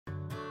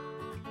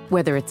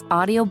Whether it's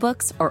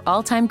audiobooks or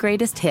all-time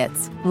greatest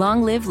hits,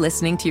 long live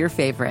listening to your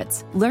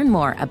favorites. Learn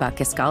more about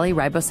Kisqali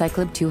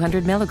Ribociclib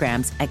 200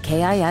 milligrams at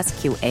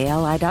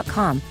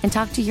KISQALI.com and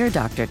talk to your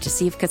doctor to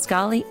see if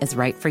Kisqali is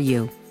right for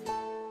you.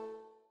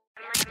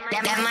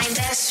 That my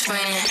best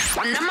friend.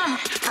 That's my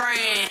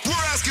friend. We're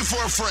asking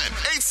for a friend.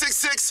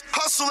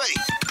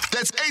 866-HUSTLE-8.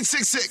 That's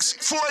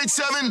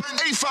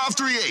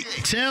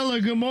 866-487-8538. Taylor,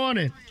 good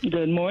morning.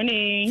 Good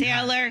morning.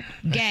 Taylor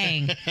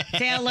gang.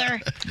 Taylor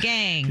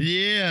gang.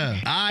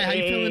 Yeah. All right, how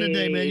you feeling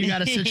today, man? You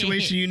got a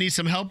situation you need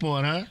some help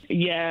on, huh?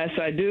 Yes,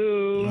 I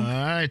do. All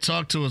right,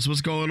 talk to us.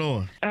 What's going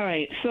on? All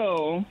right,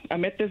 so I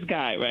met this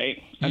guy,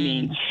 right? I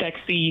mean,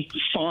 sexy,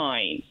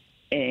 fine.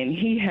 And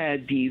he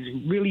had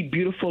these really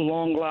beautiful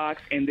long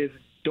locks and this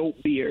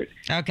dope beard.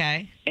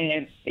 Okay.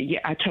 And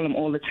yeah, I tell him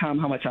all the time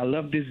how much I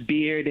love this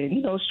beard and,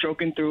 you know,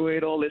 stroking through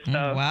it, all this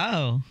stuff.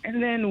 Wow.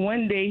 And then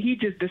one day he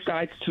just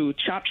decides to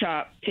chop,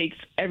 takes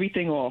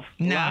everything off.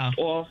 No. Locks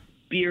off,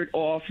 beard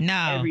off,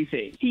 No.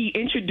 everything. He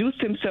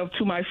introduced himself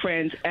to my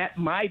friends at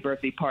my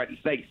birthday party.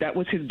 Like, that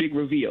was his big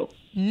reveal.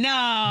 No.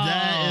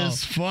 That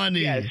is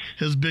funny. Yes.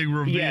 His big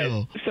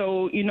reveal. Yes.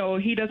 So, you know,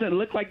 he doesn't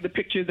look like the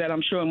pictures that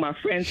I'm showing my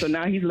friends. So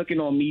now he's looking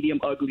all medium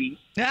ugly.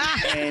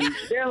 And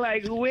they're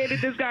like, where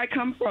did this guy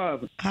come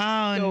from?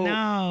 Oh, So,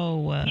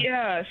 no.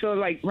 Yeah. So,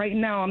 like, right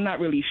now, I'm not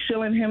really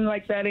feeling him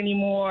like that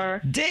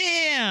anymore.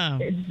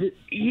 Damn.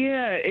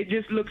 It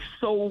just looks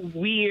so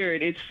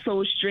weird. It's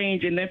so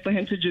strange. And then for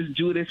him to just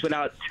do this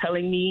without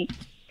telling me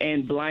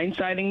and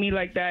blindsiding me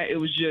like that, it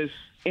was just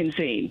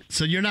insane.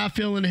 So you're not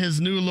feeling his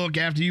new look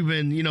after you've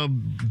been, you know,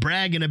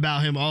 bragging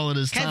about him all of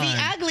this time. Because he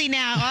ugly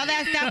now. All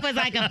that stuff was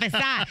like a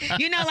facade.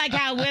 You know, like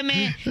how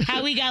women,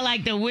 how we got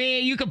like the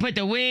wig. You could put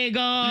the wig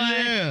on.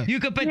 Yeah.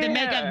 You could put the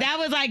makeup. That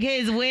was like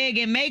his wig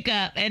and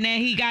makeup. And then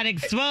he got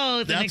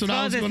exposed That's what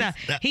I was and gonna-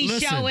 stuff. He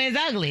listen. show is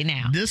ugly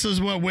now. This is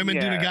what women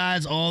do to Yeah.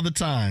 guys all the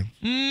time.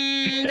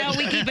 No,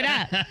 we keep it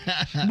up.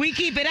 We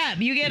keep it up.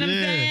 You get what I'm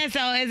Yeah.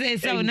 saying?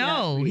 So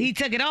no, Exactly. he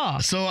took it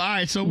off. So, all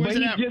right, so where's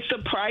But it he at? just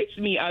surprised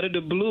me out of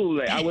the blue.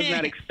 Like, I was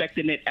not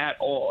expecting it at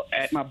all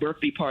at my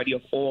birthday party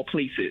of all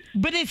places.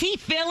 But is he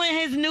feeling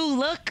his new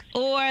look,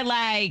 or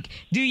like,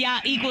 do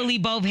y'all equally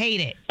both hate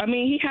it? I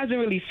mean, he hasn't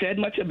really said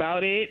much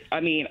about it. I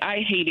mean,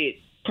 I hate it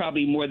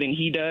probably more than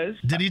he does.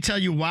 Did he tell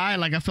you why?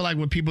 Like, I feel like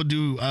when people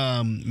do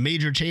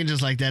major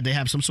changes like that, they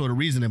have some sort of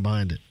reasoning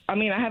behind it. I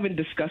mean, I haven't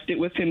discussed it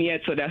with him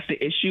yet, so that's the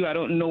issue. I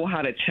don't know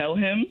how to tell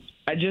him.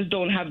 I just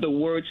don't have the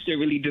words to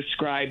really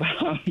describe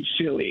how I'm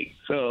feeling.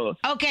 So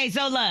Okay,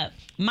 so look,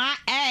 my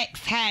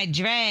ex had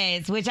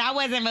dreads, which I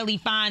wasn't really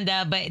fond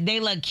of, but they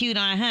look cute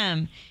on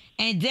him.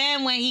 And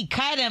then when he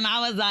cut him,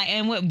 I was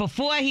like,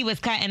 before he was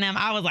cutting them,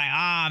 I was like,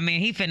 oh man,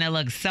 he finna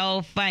look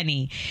so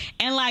funny.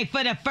 And like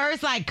for the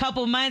first like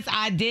couple months,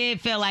 I did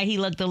feel like he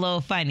looked a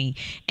little funny.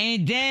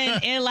 And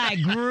then it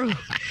like grew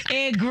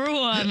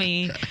on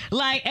me.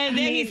 Like, and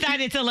then he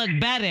started to look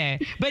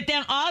better. But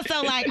then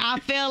also like, I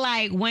feel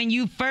like when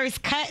you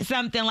first cut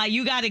something, like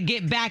you gotta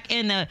get back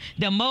in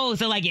the mode.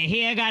 So like your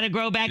hair gotta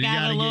grow back You out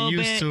gotta a little get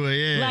bit. used to it,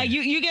 yeah. Like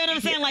you get what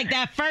I'm saying? Like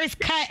that first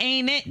cut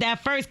ain't it?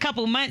 That first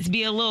couple months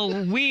be a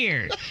little weird.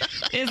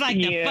 It's like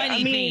the Yeah,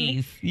 funny I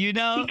mean, phase, you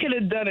know? he could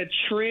have done a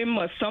trim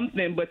or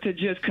something, but to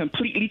just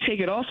completely take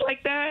it off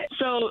like that.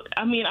 So,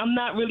 I mean, I'm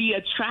not really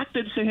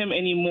attracted to him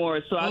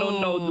anymore. So I don't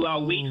know. Do I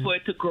wait for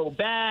it to grow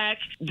back?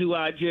 Do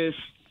I just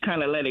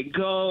kind of let it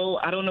go?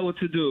 I don't know what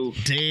to do.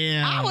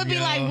 Damn. I would be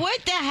yo. like, what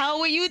the hell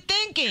were you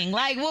thinking?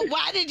 Like,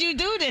 why did you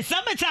do this?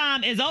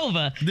 Summertime is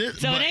over.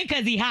 So it ain't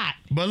because he hot.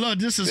 But look,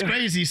 this is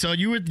crazy. So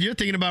you're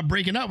thinking about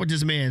breaking up with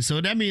this man.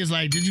 So that means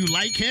like, did you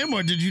like him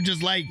or did you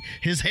just like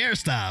his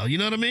hairstyle? You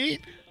know what I mean?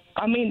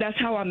 I mean, that's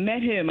how I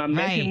met him. I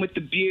met Right. him with the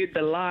beard,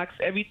 the locks,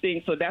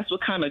 everything. So that's what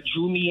kind of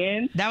drew me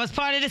in. That was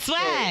part of the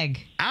swag.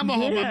 I don't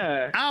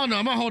know.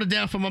 I'm gonna hold it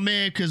down for my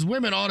man because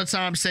women all the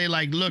time say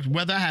like, look,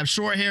 whether I have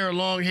short hair or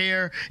long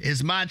hair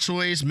is my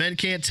choice. Men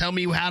can't tell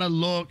me how to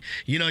look.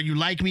 You know, you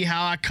like me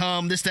how I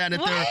come, this, that,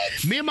 and the third.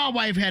 Me and my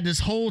wife had this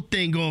whole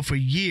thing going for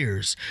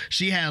years.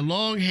 She had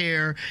long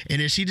hair and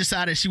then she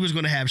decided she was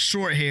gonna have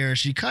short hair and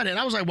she cut it. And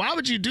I was like, why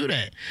would you do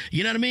that?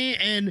 You know what I mean?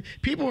 And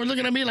people were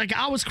looking at me like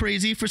I was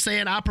crazy for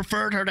saying I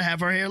preferred her to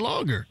have her hair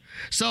longer.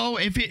 So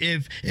if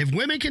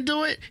women can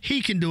do it,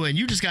 he can do it. And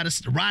you just gotta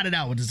ride it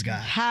out with this guy.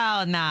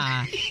 Hell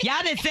nah.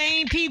 Y'all the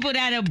same people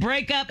that'll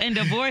break up and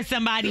divorce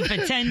somebody for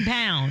 10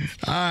 pounds.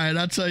 All right,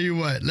 I'll tell you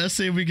what. Let's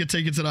see if we can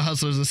take it to the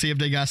hustlers and see if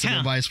they got some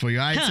advice for you.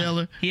 All right,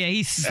 Taylor? Yeah,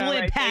 he slid All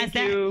right, past thank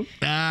that. you.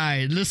 All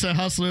right, listen,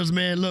 hustlers,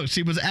 man. Look,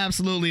 she was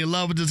absolutely in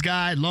love with this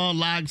guy. Long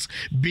locks,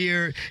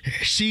 beard.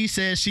 She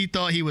said she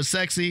thought he was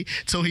sexy,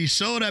 so he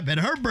showed up at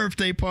her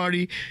birthday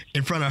party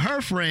in front of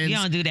her friends You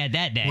don't do that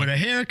day. with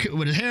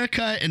his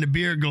haircut and the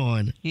beard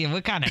gone. Yeah,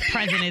 what kind of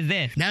present is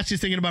this? Now she's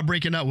thinking about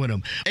breaking up with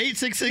him.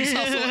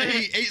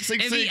 866-HUSTLE-8,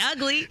 If he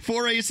ugly.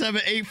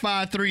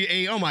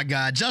 866-487-8538. Oh, my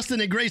God. Justin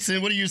and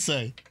Grayson, what do you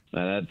say?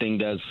 And I think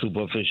that's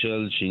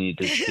superficial. She need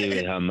to stay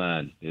with her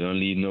man. You don't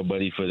leave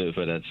nobody for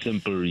that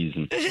simple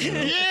reason. You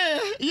know?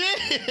 Yeah.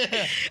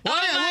 Oh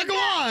Well, my go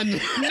on.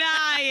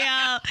 Nah,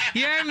 yo.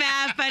 You're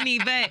mad funny. funny,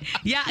 but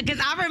yeah, because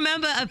I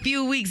remember a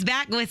few weeks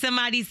back when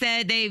somebody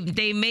said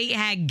they mate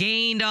had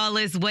gained all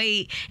this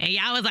weight, and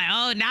y'all was like,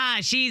 oh, nah,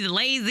 she's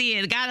lazy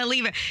and gotta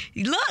leave her.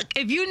 Look,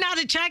 if you're not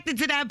attracted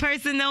to that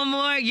person no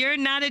more, you're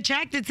not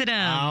attracted to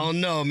them. I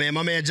don't know, man.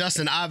 My man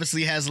Justin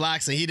obviously has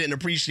locks, and he didn't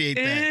appreciate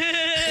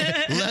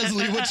that.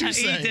 Leslie, what you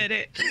say? He did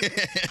it.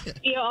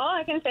 All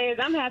I can say is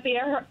I'm happy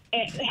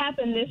it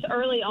happened this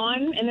early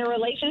on in their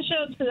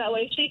relationship, so that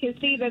way she can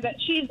see that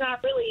she's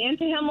not really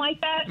into him like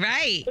that.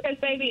 Right. Because,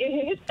 baby,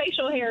 his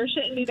facial hair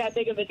shouldn't be that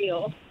big of a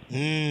deal.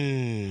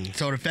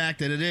 So the fact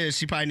that it is,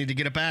 she probably need to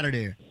get up out of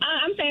there.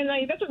 I'm saying,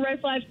 like, that's a red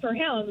flag for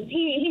him.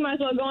 He might as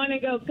well go on and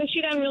go, because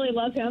she doesn't really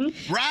love him.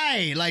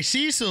 Right. Like,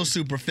 she's so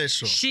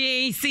superficial.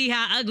 She ain't see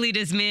how ugly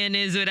this man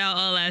is without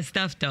all that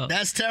stuff, though.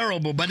 That's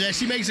terrible. But then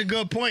she makes a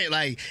good point.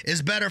 Like,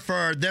 it's better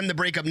for them to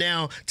break up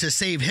now to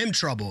save him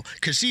trouble,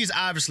 because she's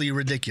obviously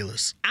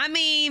ridiculous. I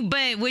mean,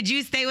 but would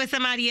you stay with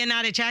somebody you're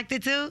not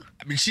attracted to?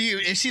 I mean,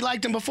 if she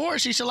liked him before,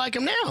 she should like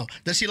him now.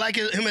 Does she like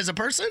him as a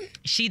person?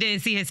 She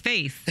didn't see his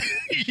face.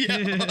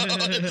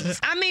 Yeah.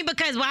 I mean,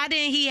 because why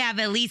didn't he at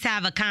least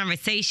have a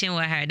conversation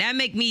with her? That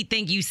make me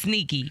think you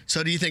sneaky.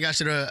 So do you think I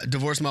should have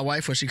divorced my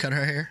wife when she cut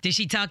her hair? Did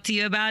she talk to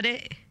you about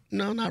it?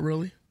 No, not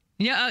really.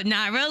 No,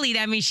 not really.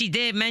 That means she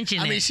did mention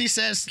it. I mean, she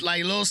says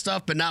like little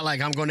stuff, but not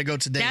like I'm going to go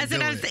today. That's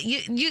what I'm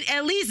saying. You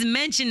at least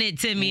mention it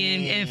to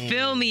me and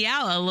fill me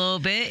out a little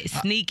bit.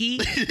 Sneaky.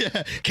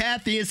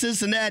 Kathy in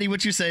Cincinnati,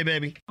 what you say,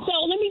 baby?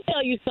 So let me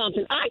tell you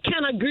something. I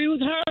kind of agree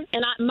with her,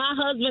 and my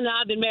husband and I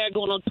have been married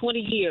going on 20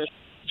 years.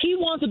 He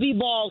wants to be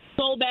bald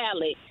so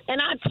badly, and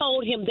I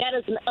told him that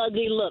is an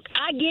ugly look.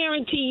 I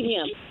guaranteed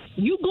him,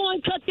 you go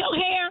and cut your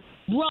hair,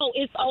 bro,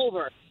 it's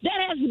over. That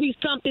has to be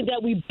something that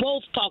we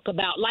both talk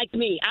about, like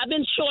me. I've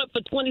been short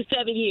for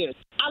 27 years.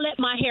 I let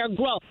my hair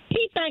grow.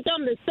 He thinks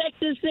I'm the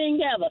sexiest thing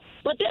ever,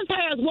 but this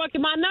hair is working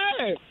my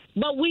nerves.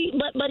 But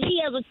he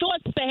has a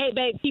choice to say, hey,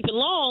 babe, keep it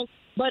long,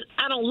 but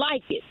I don't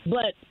like it.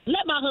 But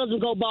let my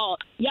husband go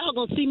bald. Y'all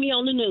gonna see me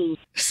on the news.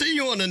 See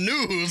you on the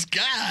news?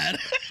 God.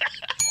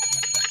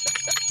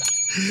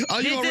 Oh,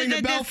 you gonna ring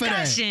the bell for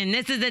that?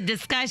 This is a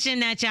discussion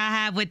that y'all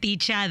have with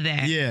each other.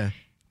 Yeah.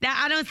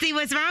 I don't see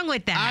what's wrong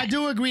with that. I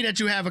do agree that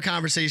you have a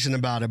conversation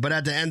about it, but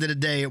at the end of the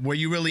day, were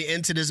you really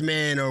into this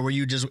man or were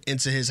you just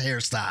into his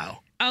hairstyle?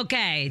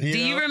 Okay. Do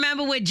you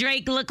remember what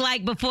Drake looked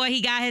like before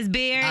he got his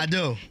beard? I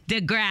do.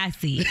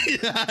 Degrassi.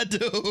 I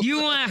do.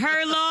 You want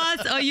her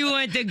loss or you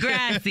want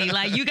Degrassi?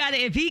 Like, you got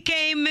to, if he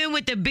came in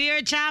with the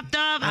beard chopped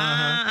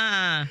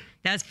off,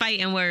 that's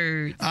fighting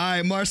words. All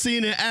right,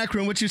 Marcine in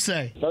Akron, what you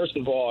say? First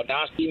of all,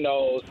 now she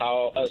knows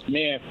how us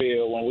men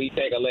feel when we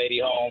take a lady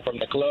home from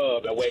the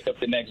club and wake up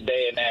the next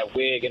day and that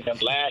wig and them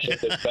lashes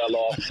that fell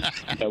off.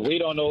 And we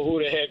don't know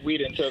who the heck we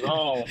done took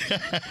home.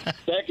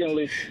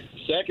 Secondly,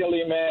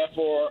 man,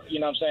 for, you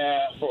know what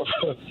I'm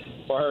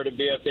saying, for her to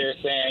be up there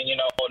saying, you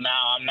know,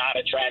 now I'm not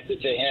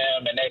attracted to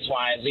him and X,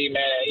 Y, and Z,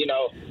 man, you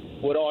know,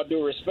 with all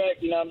due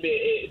respect, you know what I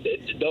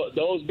mean?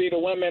 Those be the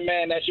women,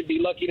 man, that should be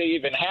lucky to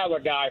even have a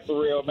guy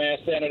for real, man,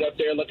 standing up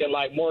there looking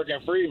like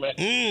Morgan Freeman.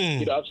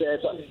 You know what I'm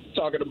saying?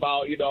 Talking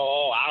about, you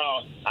know,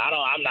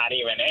 I'm not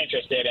even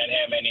interested in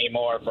him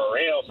anymore, for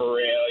real.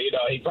 You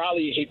know, he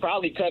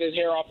probably cut his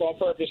hair off on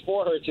purpose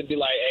for her to be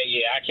like, hey,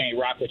 yeah, I can't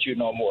rock with you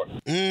no more.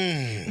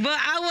 Well,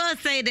 I will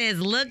say this,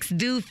 looks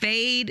do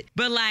fade,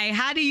 but like,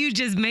 how do you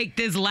just make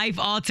this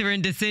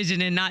life-altering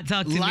decision and not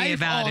talk to me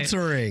about it?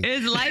 Life-altering.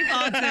 It's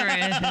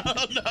life-altering.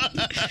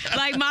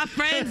 Like, my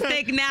friends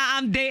think now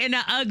I'm dating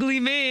an ugly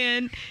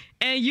man,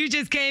 and you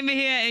just came in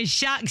here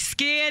and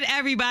scared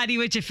everybody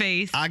with your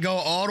face. I go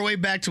all the way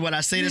back to what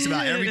I say this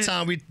about every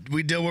time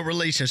we deal with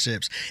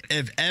relationships.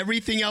 If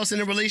everything else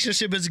in a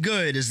relationship is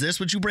good, is this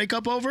what you break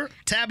up over?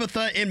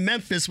 Tabitha in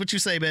Memphis, what you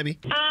say, baby?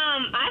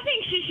 I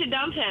think she should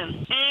dump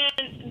him.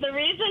 And the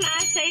reason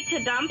I say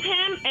to dump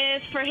him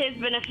is for his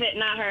benefit,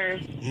 not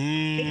hers.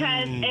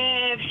 Because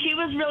if she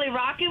was really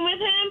rocking with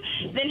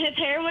him, then his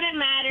hair wouldn't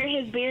matter,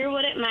 his beard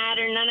wouldn't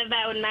matter, none of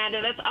that would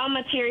matter. That's all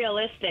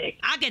materialistic.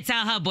 I could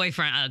tell her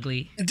boyfriend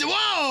ugly.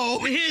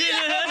 Whoa!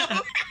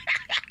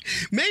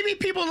 Maybe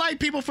people like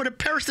people for the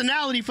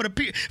personality, for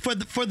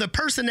the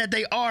person that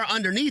they are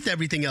underneath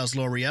everything else,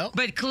 L'Oreal.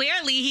 But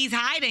clearly he's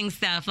hiding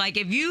stuff. Like,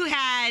 if you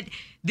had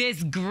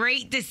this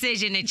great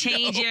decision to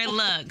change your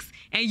looks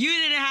and you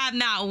didn't have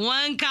not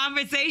one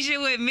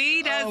conversation with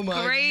me, that's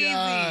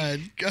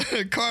crazy.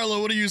 God. Carla,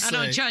 what do you say?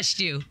 I don't trust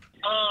you.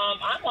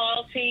 I'm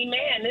all team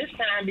man this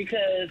time,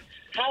 because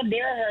how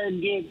dare her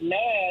get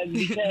mad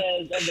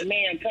because of the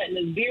man cutting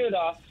his beard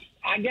off.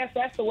 I guess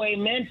that's the way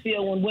men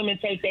feel when women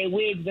take their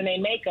wigs and their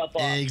makeup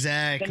off.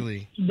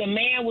 Exactly. The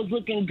man was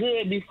looking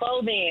good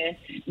before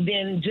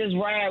then just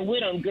ride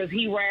with him, because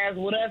he rides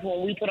with us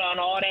when we put on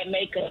all that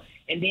makeup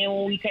And then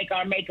when we take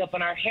our makeup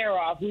and our hair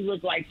off, we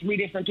look like 3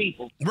 different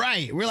people.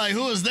 Right. We're like,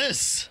 who is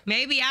this?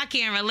 Maybe I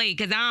can't relate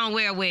because I don't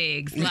wear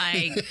wigs.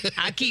 Like,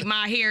 I keep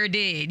my hair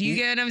dead. You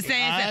get what I'm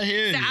saying? I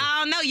hear you. I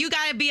don't know. You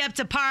got to be up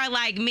to par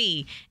like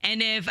me.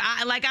 And if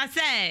like I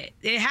said,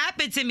 it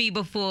happened to me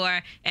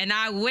before, and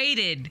I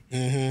waited,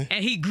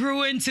 and he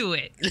grew into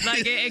it.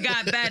 Like, it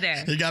got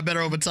better. It got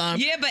better over time?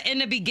 Yeah, but in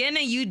the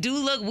beginning, you do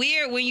look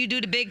weird when you do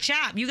the big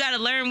chop. You got to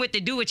learn what to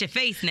do with your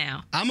face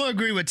now. I'm going to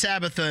agree with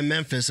Tabitha in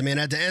Memphis. I mean,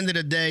 at the end of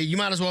the day, you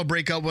might as well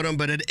break up with him,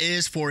 but it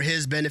is for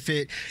his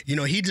benefit. You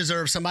know, he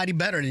deserves somebody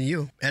better than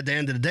you at the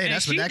end of the day. And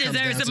that's what that comes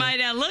down to. she deserves somebody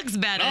that looks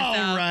better.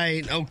 All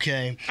right.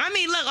 Okay. I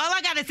mean, look, all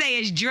I got to say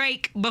is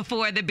Drake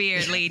before the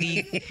beard,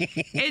 ladies.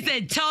 It's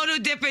a total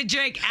different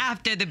Drake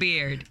after the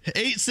beard.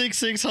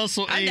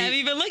 866-HUSTLE-8. I never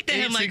even looked at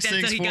him like that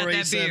until he got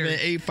that beard.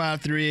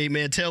 866-487-8538.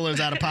 Man, Taylor's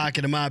out of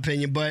pocket in my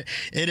opinion, but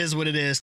it is what it is.